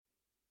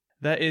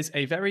There is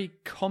a very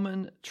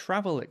common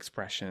travel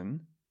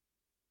expression,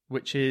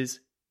 which is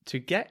to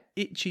get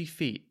itchy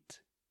feet.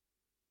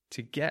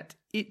 To get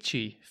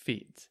itchy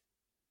feet.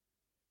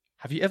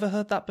 Have you ever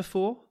heard that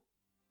before?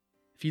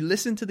 If you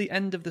listen to the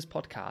end of this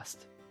podcast,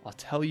 I'll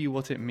tell you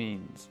what it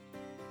means.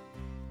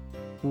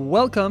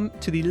 Welcome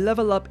to the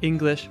Level Up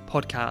English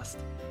podcast,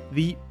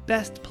 the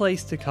best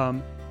place to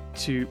come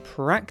to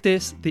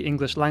practice the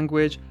English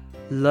language,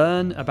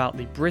 learn about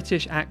the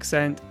British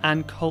accent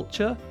and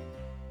culture,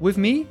 with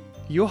me,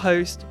 your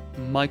host,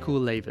 Michael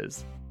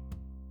Lavers.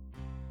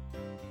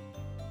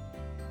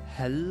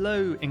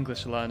 Hello,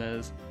 English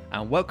learners,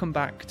 and welcome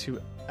back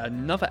to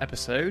another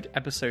episode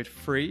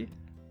 3.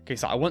 Okay,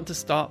 so I want to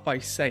start by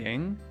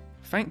saying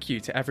thank you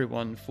to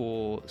everyone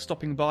for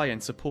stopping by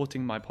and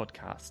supporting my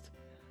podcast.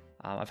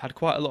 I've had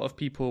quite a lot of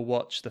people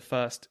watch the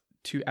first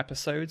 2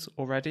 episodes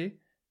already,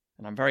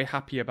 and I'm very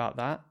happy about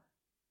that.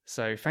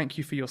 So thank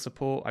you for your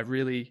support. I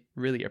really,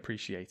 really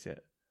appreciate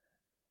it.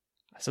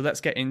 So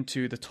let's get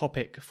into the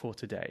topic for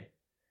today.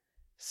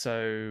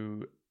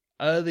 So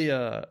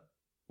earlier,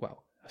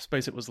 well, I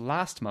suppose it was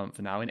last month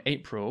now, in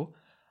April,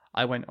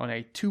 I went on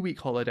a 2-week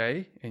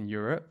holiday in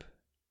Europe,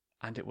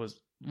 and it was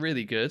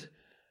really good.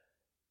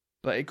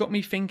 But it got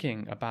me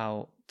thinking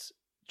about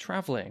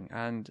traveling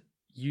and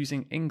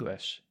using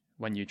English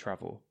when you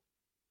travel.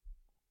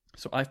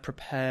 So I've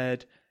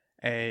prepared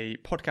a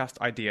podcast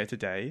idea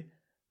today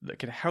that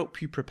can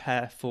help you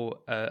prepare for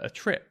a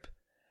trip.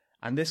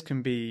 And this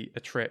can be a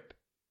trip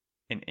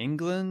in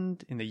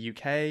England, in the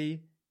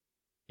UK,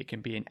 it can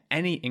be in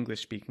any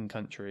English-speaking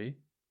country,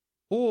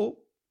 or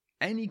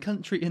any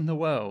country in the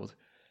world.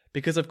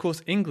 Because, of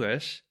course,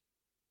 English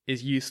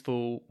is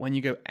useful when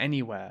you go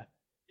anywhere,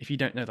 if you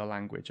don't know the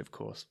language, of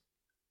course.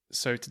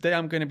 So today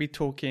I'm going to be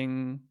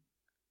talking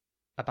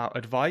about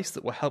advice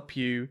that will help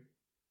you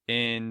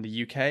in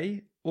the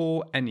UK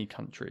or any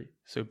country.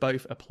 So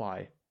both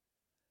apply.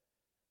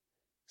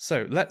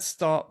 So let's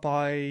start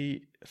by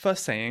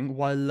first saying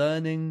why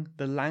learning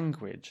the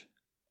language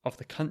of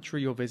the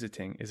country you're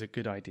visiting is a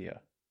good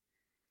idea.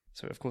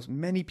 So, of course,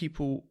 many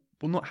people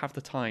will not have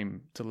the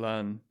time to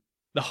learn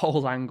the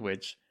whole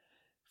language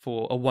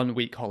for a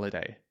 1-week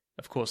holiday.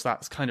 Of course,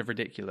 that's kind of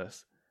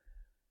ridiculous.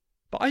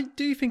 But I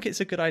do think it's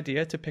a good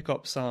idea to pick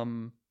up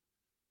some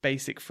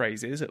basic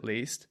phrases, at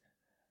least.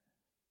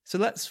 So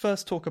let's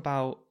first talk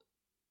about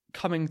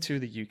coming to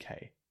the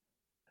UK.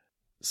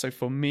 So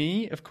for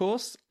me, of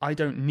course, I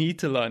don't need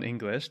to learn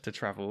English to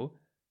travel,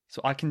 so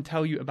I can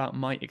tell you about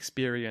my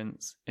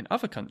experience in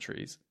other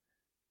countries.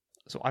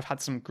 So I've had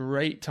some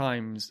great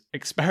times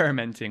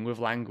experimenting with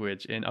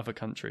language in other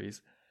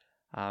countries.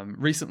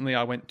 Recently,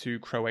 I went to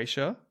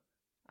Croatia,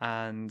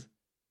 and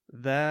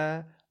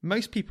there,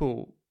 most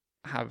people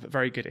have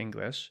very good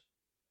English,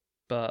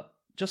 but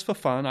just for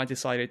fun, I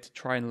decided to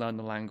try and learn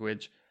the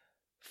language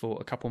for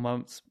a couple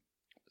months.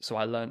 So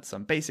I learned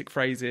some basic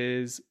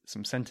phrases,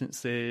 some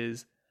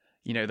sentences,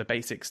 the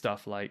basic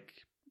stuff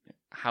like,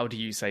 how do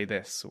you say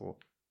this? Or,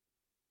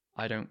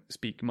 I don't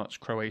speak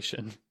much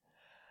Croatian.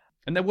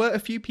 And there were a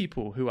few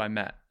people who I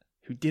met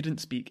who didn't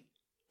speak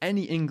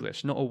any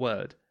English, not a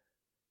word.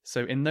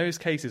 So in those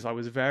cases, I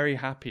was very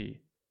happy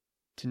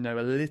to know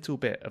a little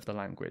bit of the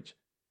language.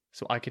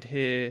 So I could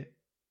hear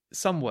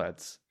some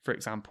words, for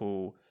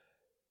example,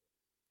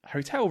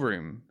 hotel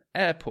room,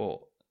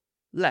 airport,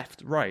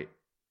 left, right.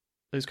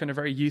 Those kind of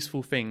very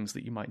useful things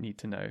that you might need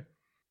to know.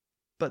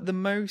 But the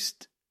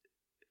most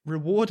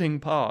rewarding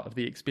part of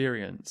the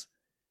experience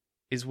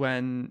is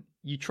when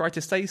you try to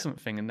say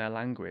something in their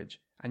language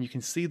and you can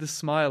see the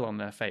smile on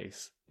their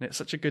face. And it's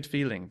such a good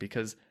feeling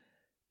because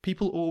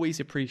people always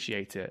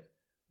appreciate it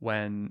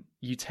when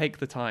you take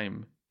the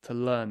time to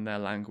learn their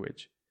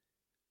language.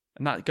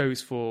 And that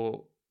goes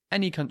for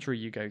any country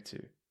you go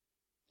to.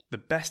 The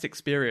best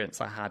experience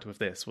I had with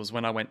this was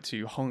when I went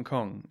to Hong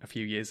Kong a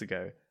few years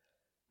ago.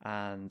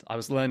 And I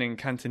was learning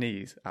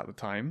Cantonese at the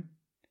time.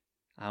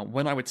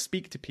 When I would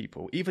speak to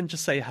people, even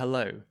just say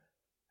hello,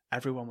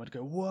 everyone would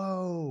go,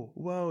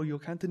 whoa, your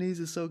Cantonese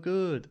is so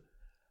good.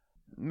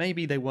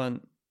 Maybe they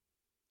weren't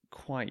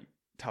quite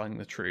telling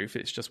the truth,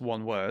 it's just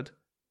one word,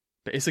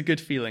 but it's a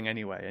good feeling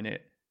anyway, and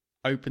it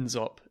opens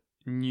up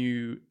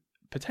new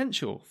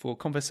potential for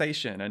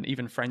conversation and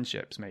even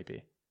friendships,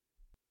 maybe.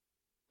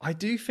 I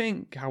do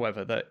think,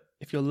 however, that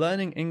if you're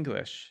learning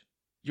English,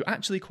 you're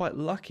actually quite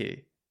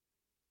lucky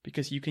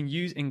because you can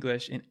use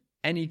English in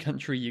any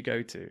country you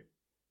go to.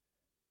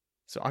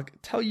 So I'll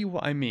tell you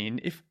what I mean.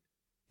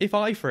 If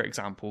I, for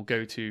example,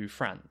 go to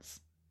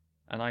France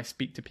and I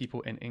speak to people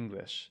in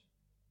English,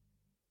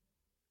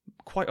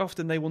 quite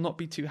often they will not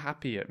be too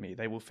happy at me.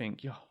 They will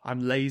think,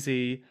 I'm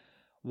lazy.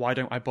 Why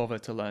don't I bother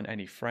to learn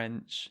any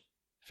French?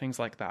 Things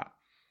like that.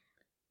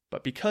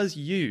 But because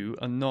you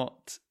are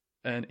not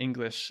an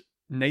English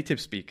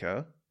native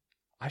speaker,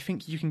 I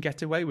think you can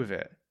get away with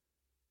it.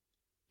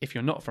 If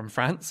you're not from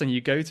France and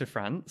you go to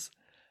France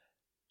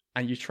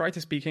and you try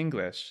to speak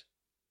English,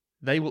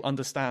 they will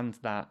understand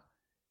that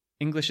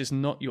English is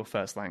not your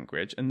first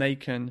language and they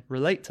can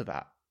relate to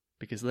that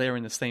because they're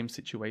in the same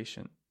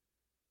situation.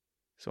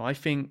 So I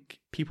think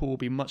people will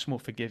be much more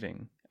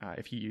forgiving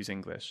if you use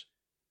English.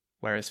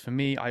 Whereas for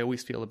me, I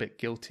always feel a bit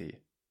guilty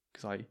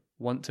because I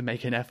want to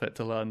make an effort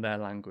to learn their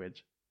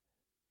language.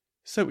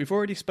 So we've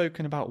already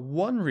spoken about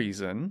one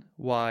reason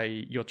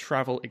why your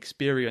travel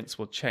experience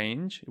will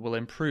change, it will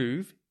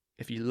improve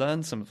if you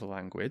learn some of the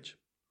language.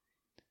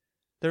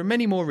 There are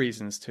many more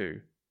reasons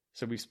too.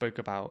 So we spoke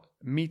about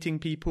meeting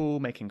people,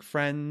 making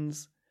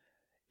friends.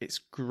 It's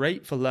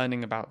great for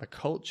learning about the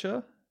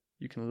culture.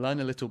 You can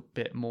learn a little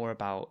bit more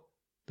about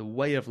the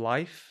way of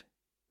life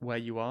where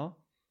you are.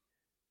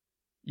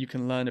 You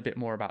can learn a bit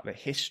more about the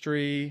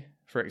history.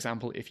 For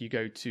example, if you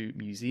go to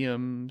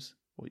museums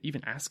or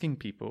even asking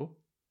people,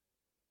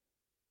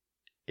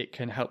 it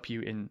can help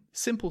you in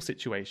simple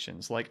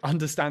situations like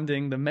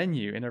understanding the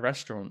menu in a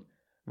restaurant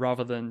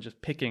rather than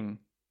just picking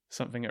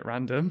something at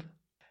random.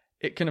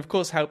 It can, of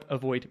course, help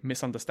avoid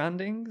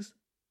misunderstandings,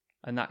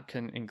 and that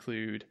can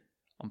include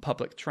on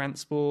public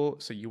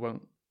transport, so you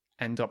won't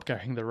end up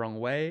going the wrong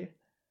way,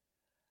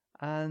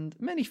 and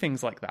many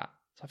things like that.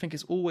 So I think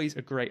it's always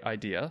a great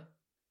idea.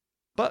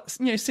 But,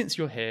 since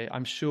you're here,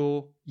 I'm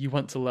sure you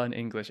want to learn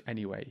English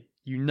anyway.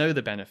 You know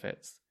the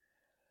benefits.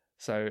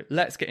 So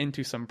let's get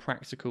into some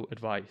practical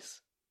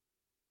advice.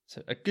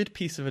 So a good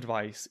piece of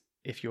advice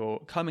if you're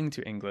coming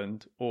to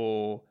England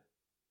or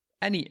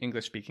any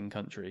English-speaking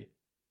country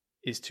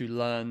is to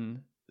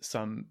learn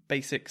some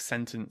basic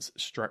sentence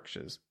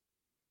structures.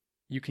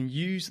 You can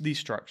use these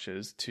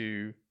structures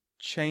to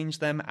change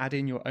them, add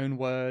in your own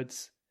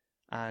words,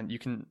 and you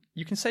can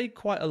say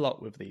quite a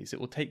lot with these. It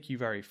will take you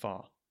very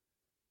far.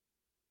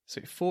 So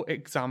for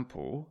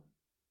example,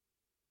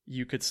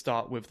 you could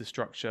start with the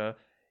structure,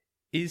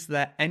 is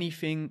there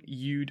anything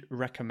you'd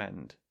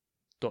recommend? ...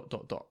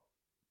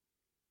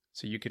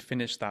 So you could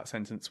finish that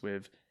sentence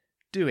with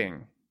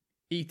doing,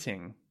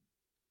 eating,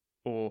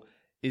 or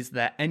is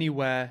there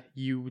anywhere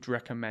you would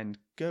recommend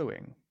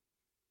going?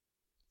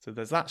 So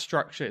there's that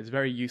structure. It's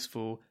very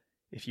useful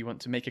if you want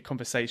to make a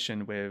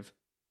conversation with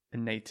a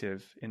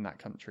native in that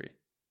country.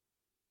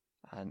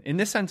 And in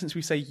this sentence,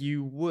 we say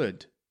you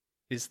would.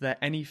 Is there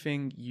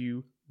anything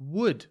you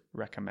would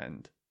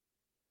recommend?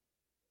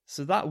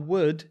 So that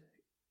would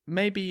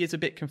maybe is a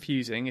bit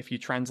confusing if you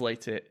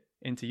translate it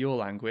into your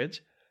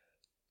language,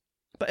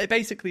 but it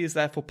basically is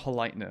there for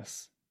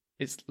politeness.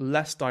 It's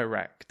less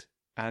direct.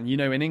 And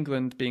in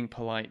England, being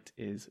polite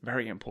is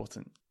very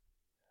important.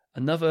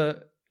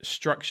 Another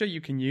structure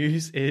you can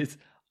use is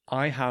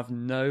I have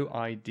no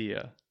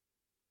idea,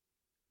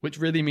 which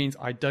really means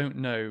I don't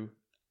know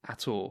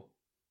at all.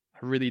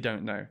 I really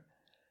don't know.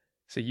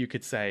 So you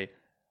could say,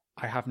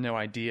 I have no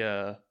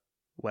idea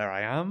where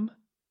I am.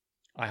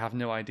 I have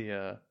no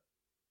idea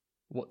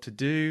what to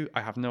do.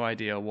 I have no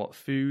idea what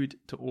food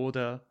to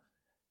order.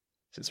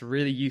 So it's a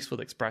really useful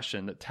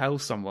expression that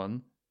tells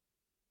someone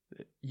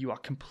that you are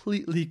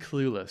completely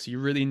clueless. You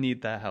really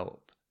need their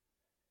help.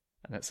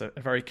 And it's a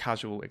very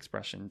casual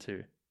expression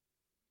too.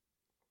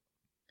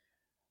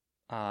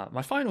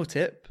 My final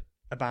tip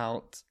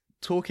about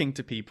talking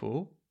to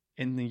people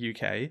in the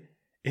UK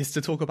is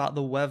to talk about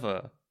the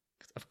weather.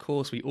 Of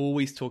course, we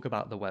always talk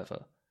about the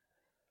weather.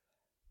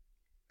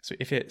 So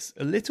if it's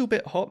a little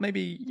bit hot,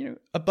 maybe,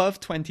 above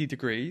 20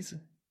 degrees,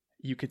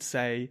 you could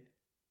say,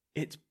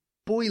 it's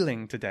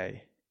boiling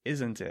today,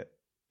 isn't it?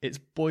 It's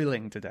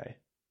boiling today.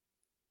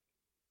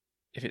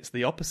 If it's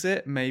the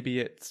opposite, maybe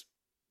it's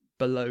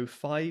below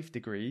 5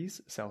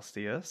 degrees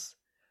Celsius,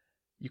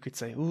 you could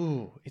say,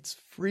 ooh, it's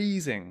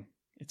freezing.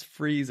 It's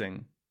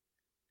freezing.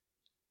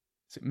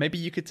 So maybe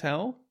you could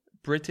tell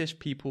British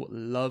people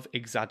love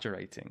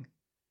exaggerating.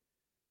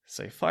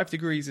 So 5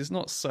 degrees is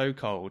not so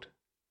cold,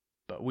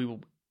 but we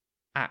will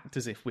act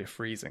as if we're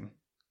freezing.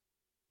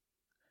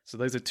 So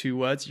those are two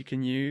words you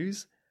can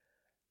use.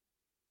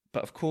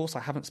 But of course, I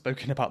haven't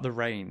spoken about the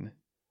rain.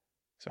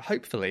 So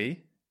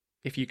hopefully,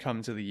 if you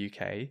come to the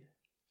UK,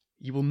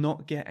 you will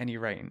not get any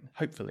rain,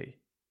 hopefully.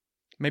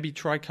 Maybe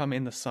try come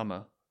in the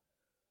summer.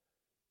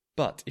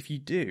 But if you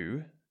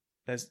do,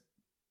 there's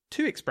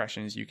two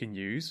expressions you can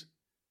use,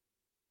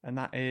 and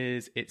that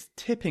is, it's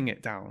tipping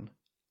it down.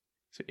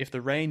 So if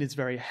the rain is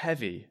very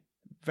heavy,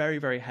 very,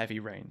 very heavy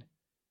rain,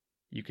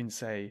 you can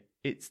say,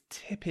 it's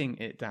tipping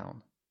it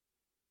down.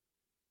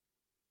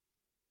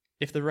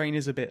 If the rain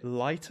is a bit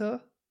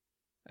lighter,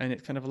 and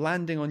it's kind of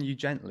landing on you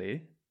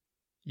gently,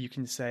 you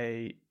can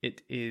say,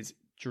 it is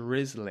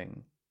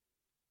drizzling.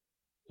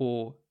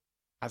 Or,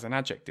 as an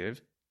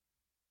adjective,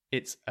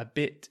 it's a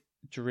bit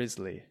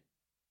drizzly.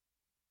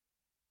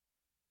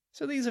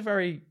 So these are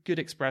very good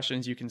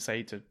expressions you can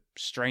say to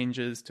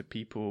strangers, to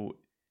people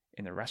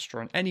in a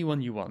restaurant,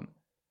 anyone you want.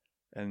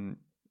 And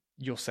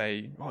you'll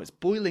say, oh, it's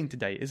boiling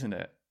today, isn't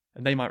it?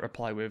 And they might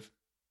reply with,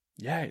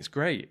 yeah, it's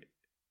great.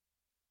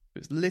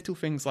 It's little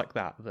things like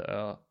that that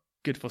are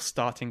good for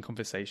starting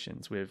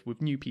conversations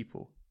with new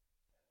people.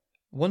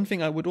 One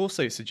thing I would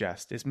also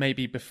suggest is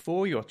maybe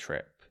before your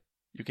trip,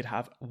 you could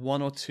have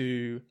 1 or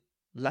 2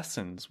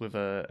 lessons with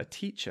a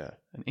teacher,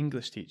 an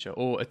English teacher,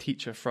 or a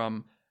teacher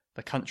from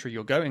the country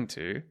you're going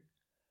to,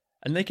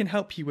 and they can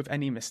help you with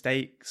any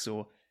mistakes,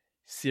 or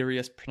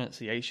serious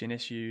pronunciation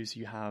issues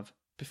you have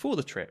before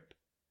the trip.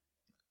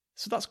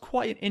 So that's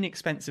quite an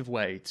inexpensive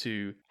way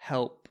to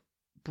help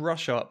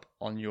brush up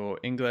on your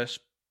English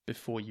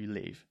before you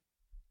leave.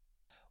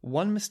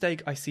 One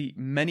mistake I see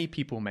many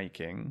people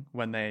making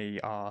when they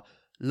are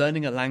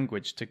learning a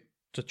language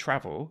to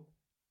travel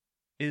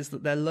is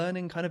that they're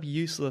learning kind of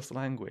useless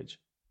language.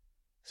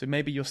 So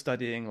maybe you're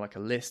studying like a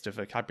list of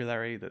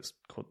vocabulary that's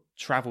called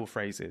travel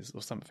phrases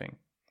or something.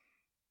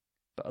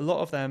 But a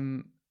lot of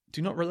them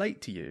do not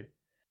relate to you.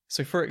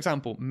 So for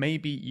example,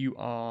 maybe you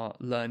are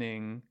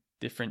learning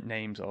different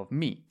names of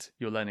meat.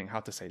 You're learning how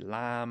to say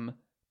lamb,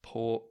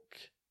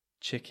 pork,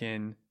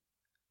 chicken,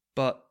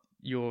 but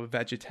you're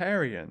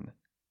vegetarian.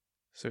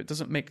 So it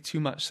doesn't make too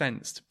much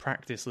sense to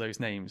practice those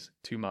names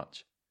too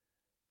much.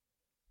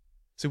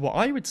 So what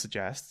I would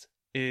suggest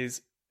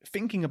is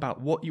thinking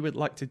about what you would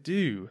like to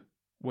do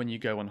when you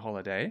go on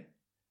holiday.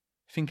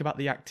 Think about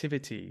the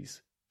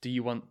activities. Do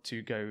you want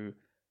to go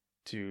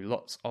to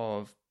lots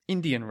of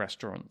Indian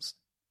restaurants?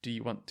 Do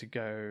you want to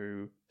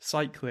go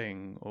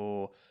cycling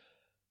or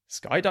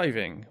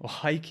skydiving or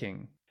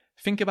hiking?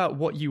 Think about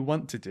what you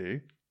want to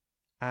do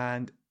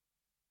and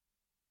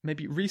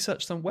maybe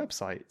research some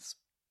websites.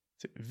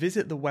 So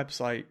visit the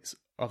websites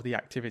of the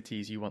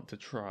activities you want to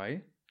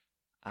try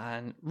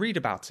and read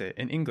about it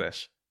in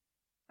English.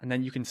 And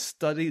then you can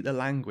study the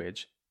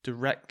language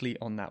directly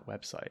on that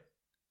website.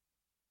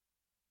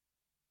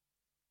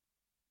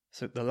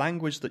 So the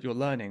language that you're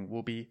learning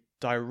will be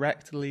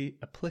directly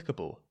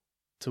applicable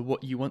to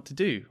what you want to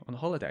do on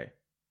holiday.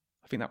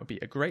 I think that would be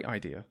a great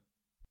idea.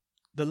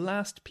 The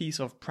last piece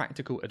of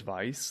practical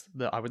advice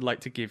that I would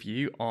like to give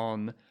you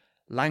on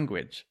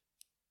language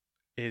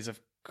is, of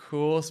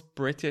course,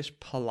 British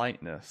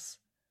politeness.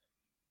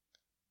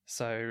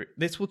 So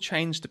this will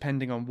change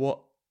depending on what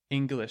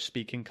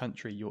English-speaking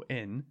country you're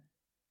in.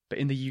 But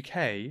in the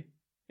UK,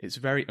 it's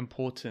very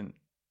important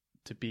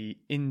to be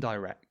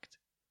indirect.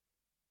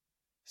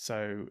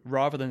 So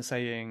rather than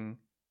saying,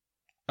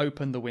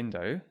 open the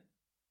window,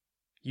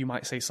 you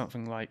might say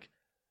something like,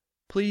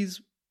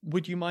 please,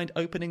 would you mind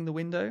opening the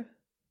window?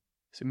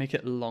 So make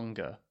it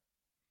longer.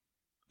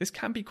 This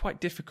can be quite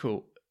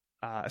difficult,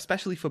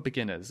 especially for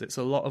beginners. It's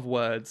a lot of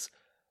words,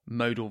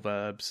 modal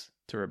verbs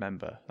to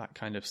remember, that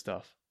kind of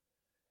stuff.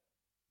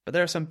 But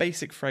there are some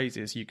basic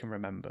phrases you can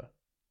remember.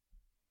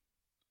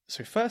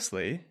 So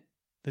firstly,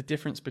 the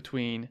difference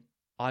between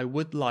I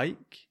would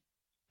like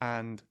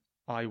and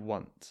I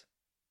want.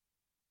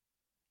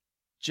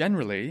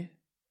 Generally,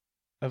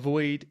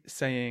 avoid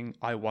saying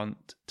I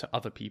want to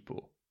other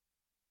people.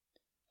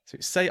 So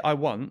say I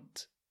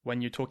want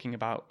when you're talking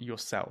about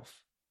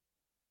yourself.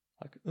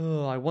 Like,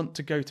 oh, I want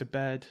to go to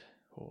bed,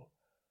 or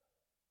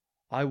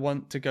I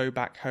want to go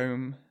back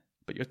home,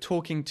 but you're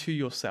talking to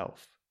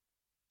yourself.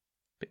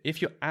 But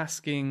if you're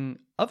asking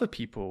other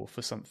people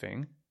for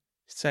something,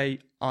 say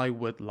I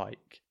would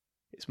like.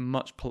 It's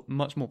much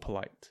more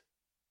polite.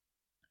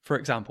 For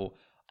example,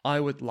 I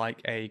would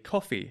like a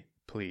coffee,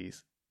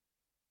 please.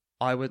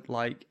 I would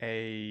like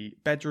a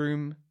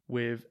bedroom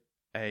with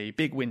a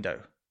big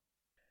window.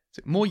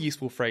 So more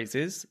useful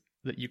phrases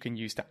that you can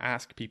use to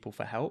ask people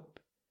for help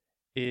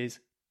is,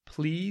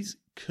 please,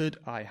 could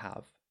I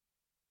have?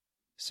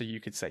 So you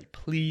could say,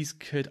 please,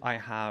 could I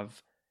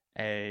have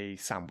a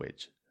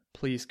sandwich?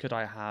 Please, could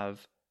I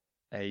have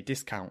a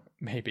discount,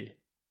 maybe?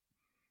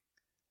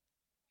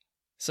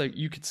 So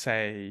you could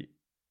say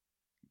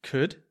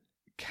could,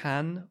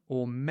 can,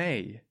 or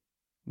may.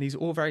 These are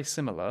all very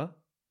similar.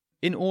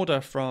 In order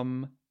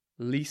from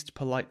least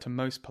polite to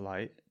most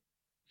polite,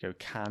 you go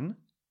can.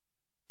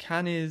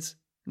 Can is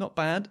not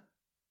bad,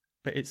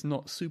 but it's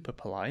not super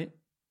polite.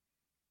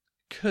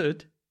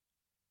 Could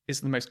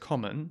is the most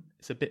common.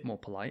 It's a bit more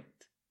polite.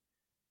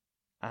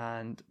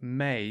 And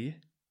may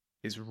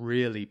is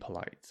really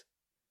polite.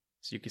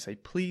 So you could say,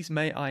 please,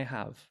 may I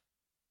have?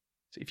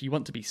 So if you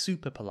want to be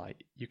super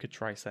polite, you could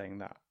try saying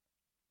that.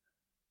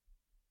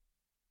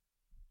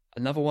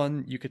 Another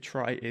one you could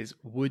try is,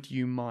 would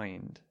you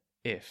mind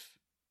if?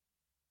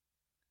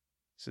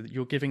 So that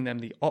you're giving them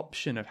the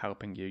option of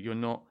helping you. You're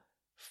not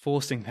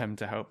forcing them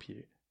to help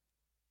you.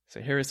 So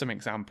here are some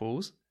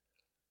examples.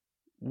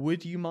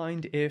 Would you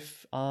mind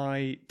if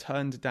I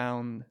turned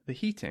down the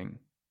heating?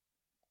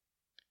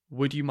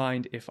 Would you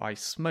mind if I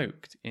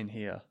smoked in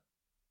here?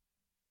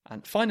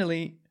 And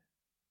finally,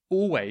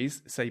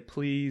 always say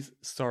please,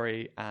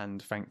 sorry,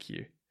 and thank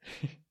you.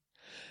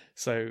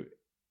 So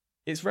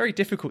it's very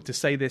difficult to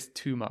say this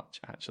too much,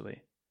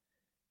 actually.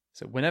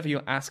 So whenever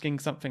you're asking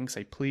something,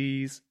 say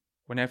please.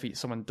 Whenever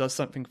someone does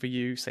something for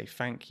you, say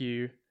thank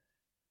you.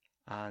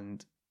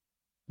 And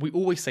we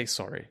always say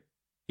sorry.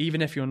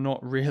 Even if you're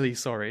not really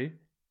sorry,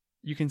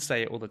 you can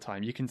say it all the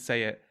time. You can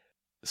say it,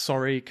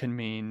 sorry can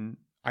mean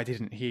I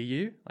didn't hear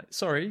you. Like,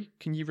 sorry,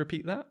 can you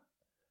repeat that?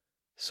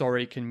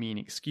 Sorry can mean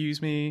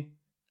excuse me.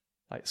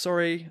 Like,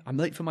 sorry, I'm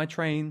late for my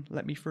train,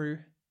 let me through.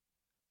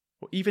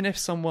 Or even if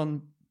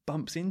someone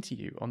bumps into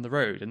you on the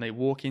road and they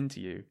walk into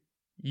you,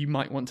 you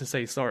might want to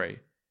say sorry,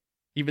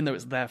 even though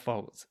it's their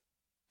fault.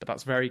 But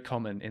that's very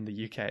common in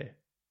the UK.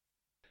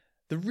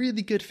 The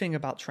really good thing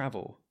about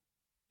travel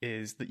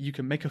is that you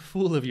can make a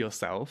fool of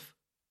yourself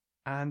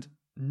and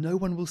no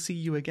one will see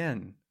you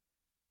again.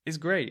 It's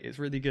great. It's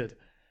really good.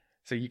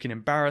 So you can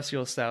embarrass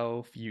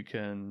yourself. You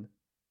can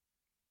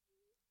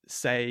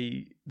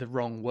say the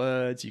wrong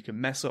words. You can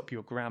mess up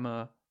your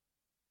grammar.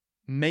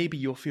 Maybe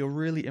you'll feel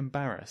really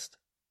embarrassed.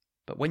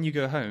 But when you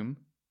go home,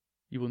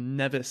 you will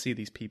never see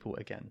these people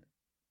again.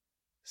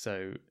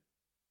 So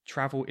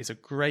travel is a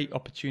great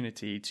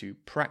opportunity to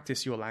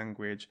practice your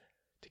language,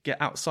 to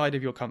get outside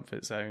of your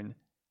comfort zone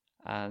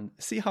and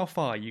see how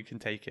far you can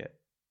take it.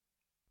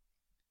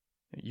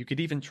 You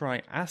could even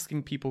try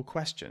asking people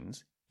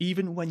questions,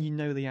 even when you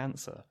know the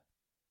answer.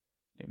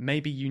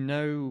 Maybe you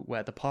know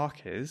where the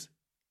park is,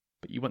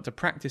 but you want to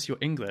practice your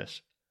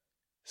English.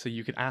 So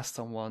you could ask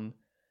someone,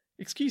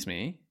 "Excuse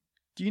me,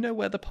 do you know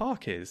where the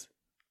park is?"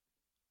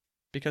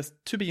 Because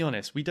to be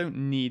honest, we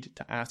don't need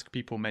to ask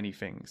people many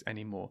things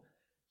anymore.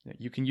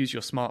 You can use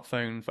your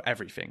smartphone for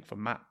everything, for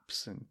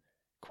maps and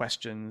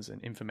questions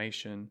and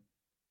information.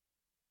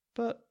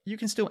 But you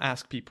can still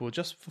ask people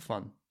just for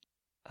fun.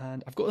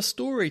 And I've got a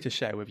story to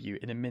share with you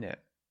in a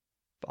minute.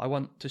 But I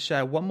want to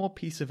share one more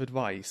piece of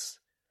advice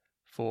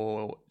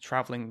for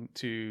traveling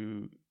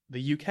to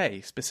the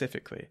UK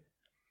specifically.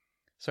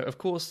 So of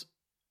course,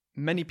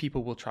 many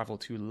people will travel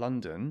to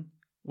London,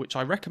 which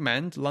I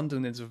recommend.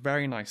 London is a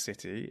very nice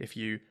city if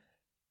you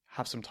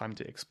have some time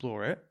to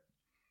explore it.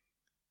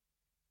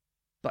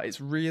 But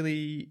it's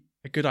really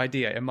a good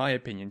idea, in my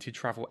opinion, to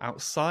travel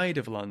outside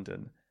of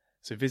London.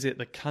 So visit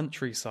the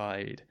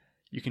countryside.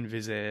 You can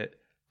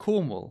visit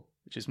Cornwall,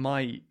 which is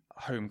my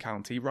home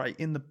county, right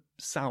in the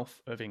south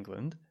of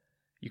England.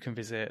 You can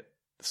visit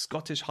the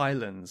Scottish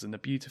Highlands and the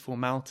beautiful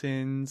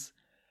mountains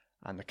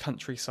and the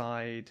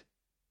countryside.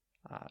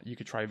 You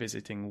could try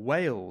visiting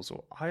Wales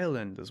or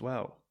Ireland as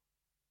well.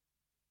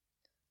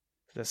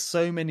 There's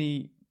so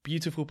many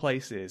beautiful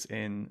places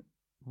in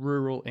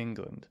rural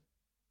England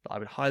that I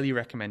would highly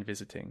recommend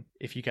visiting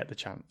if you get the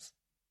chance.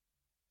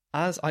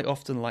 As I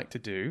often like to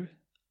do,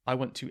 I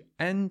want to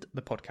end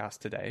the podcast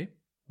today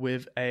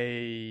with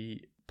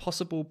a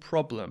possible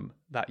problem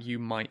that you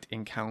might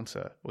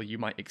encounter or you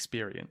might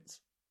experience.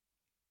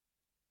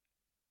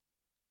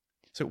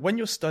 So when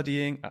you're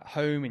studying at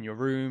home, in your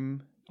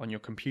room, on your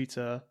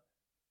computer,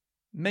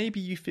 maybe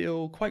you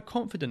feel quite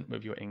confident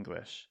with your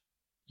English.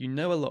 You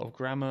know a lot of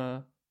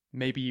grammar,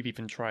 maybe you've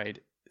even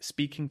tried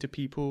speaking to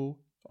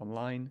people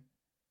online,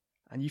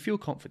 and you feel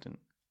confident.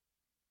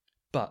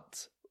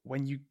 But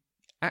when you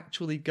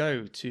actually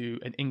go to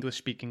an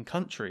English-speaking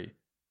country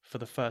for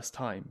the first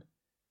time,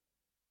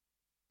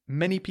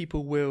 many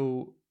people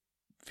will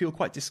feel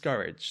quite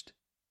discouraged.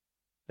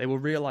 They will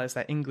realize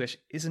that English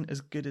isn't as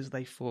good as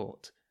they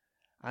thought.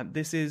 And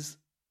this is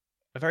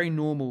a very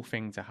normal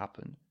thing to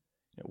happen.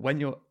 When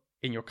you're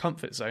in your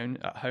comfort zone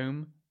at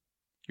home,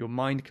 your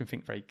mind can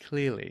think very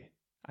clearly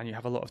and you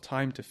have a lot of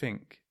time to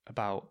think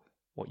about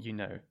what you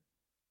know.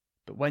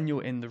 But when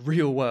you're in the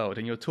real world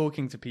and you're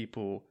talking to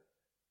people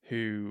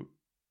who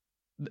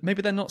maybe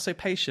they're not so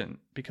patient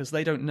because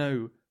they don't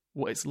know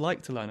what it's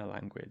like to learn a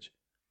language.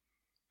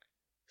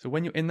 So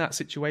when you're in that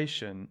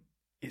situation,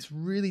 it's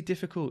really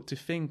difficult to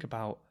think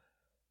about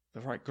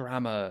the right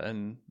grammar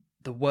and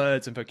the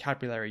words and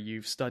vocabulary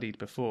you've studied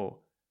before.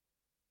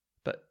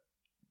 But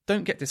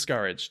don't get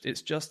discouraged.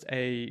 It's just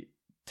a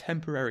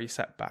temporary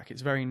setback.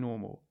 It's very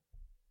normal.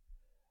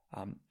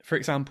 For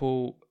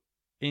example,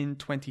 in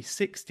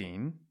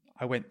 2016,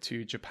 I went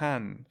to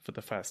Japan for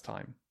the first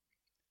time.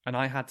 And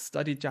I had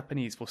studied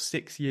Japanese for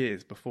 6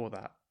 years before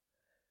that.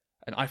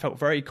 And I felt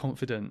very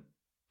confident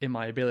in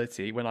my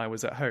ability when I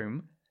was at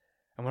home.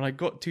 And when I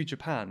got to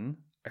Japan,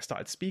 I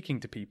started speaking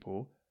to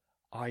people.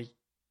 I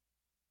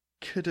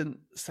couldn't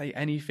say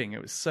anything.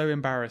 It was so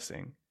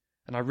embarrassing.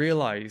 And I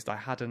realized I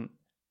hadn't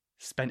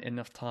spent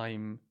enough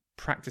time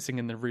practicing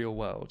in the real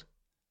world.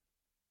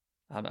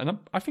 And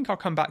I think I'll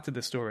come back to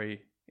this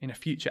story in a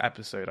future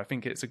episode. I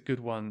think it's a good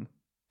one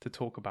to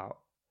talk about.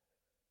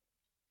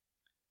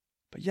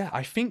 But yeah,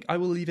 I think I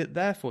will leave it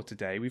there for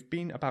today. We've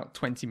been about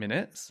 20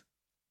 minutes.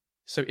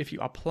 So if you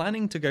are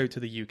planning to go to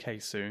the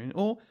UK soon,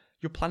 or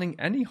you're planning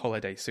any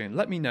holiday soon,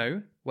 let me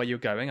know where you're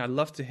going. I'd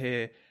love to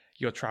hear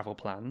your travel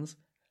plans.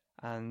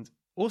 And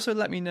also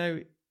let me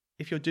know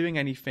if you're doing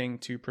anything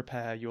to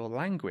prepare your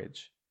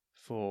language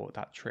for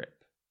that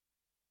trip.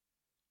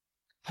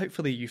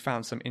 Hopefully you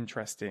found some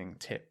interesting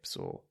tips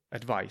or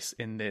advice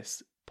in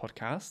this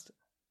podcast.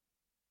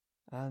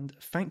 And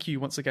thank you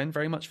once again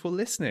very much for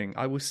listening.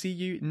 I will see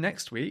you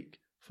next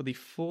week for the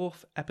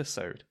 4th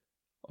episode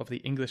of the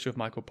English with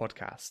Michael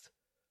podcast.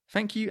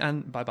 Thank you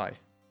and bye-bye.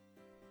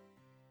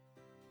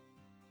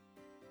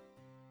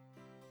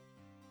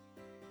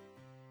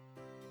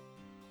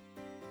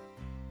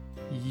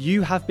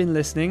 You have been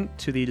listening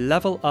to the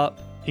Level Up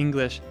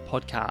English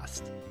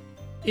podcast.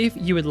 If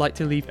you would like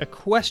to leave a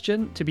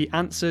question to be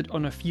answered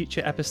on a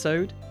future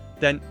episode,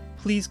 then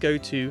please go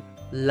to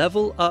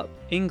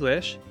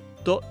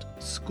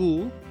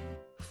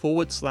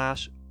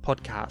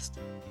levelupenglish.school/podcast.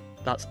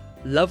 That's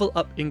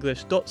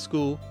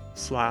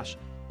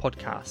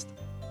levelupenglish.school/podcast.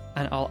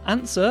 and I'll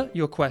answer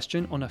your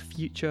question on a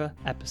future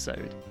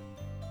episode.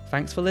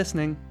 Thanks for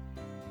listening.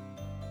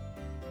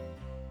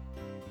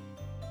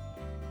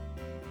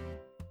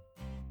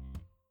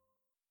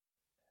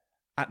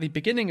 At the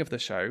beginning of the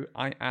show,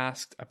 I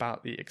asked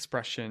about the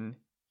expression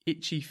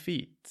itchy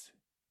feet.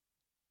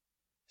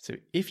 So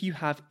if you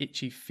have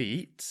itchy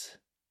feet,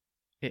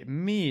 it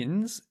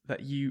means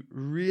that you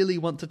really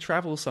want to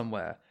travel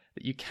somewhere,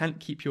 that you can't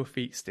keep your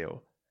feet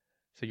still.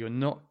 So you're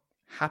not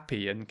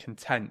happy and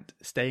content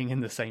staying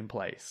in the same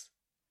place.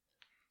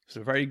 It's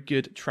a very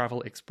good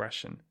travel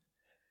expression.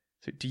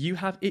 So do you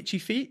have itchy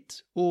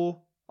feet,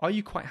 or are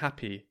you quite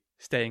happy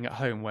staying at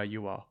home where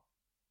you are?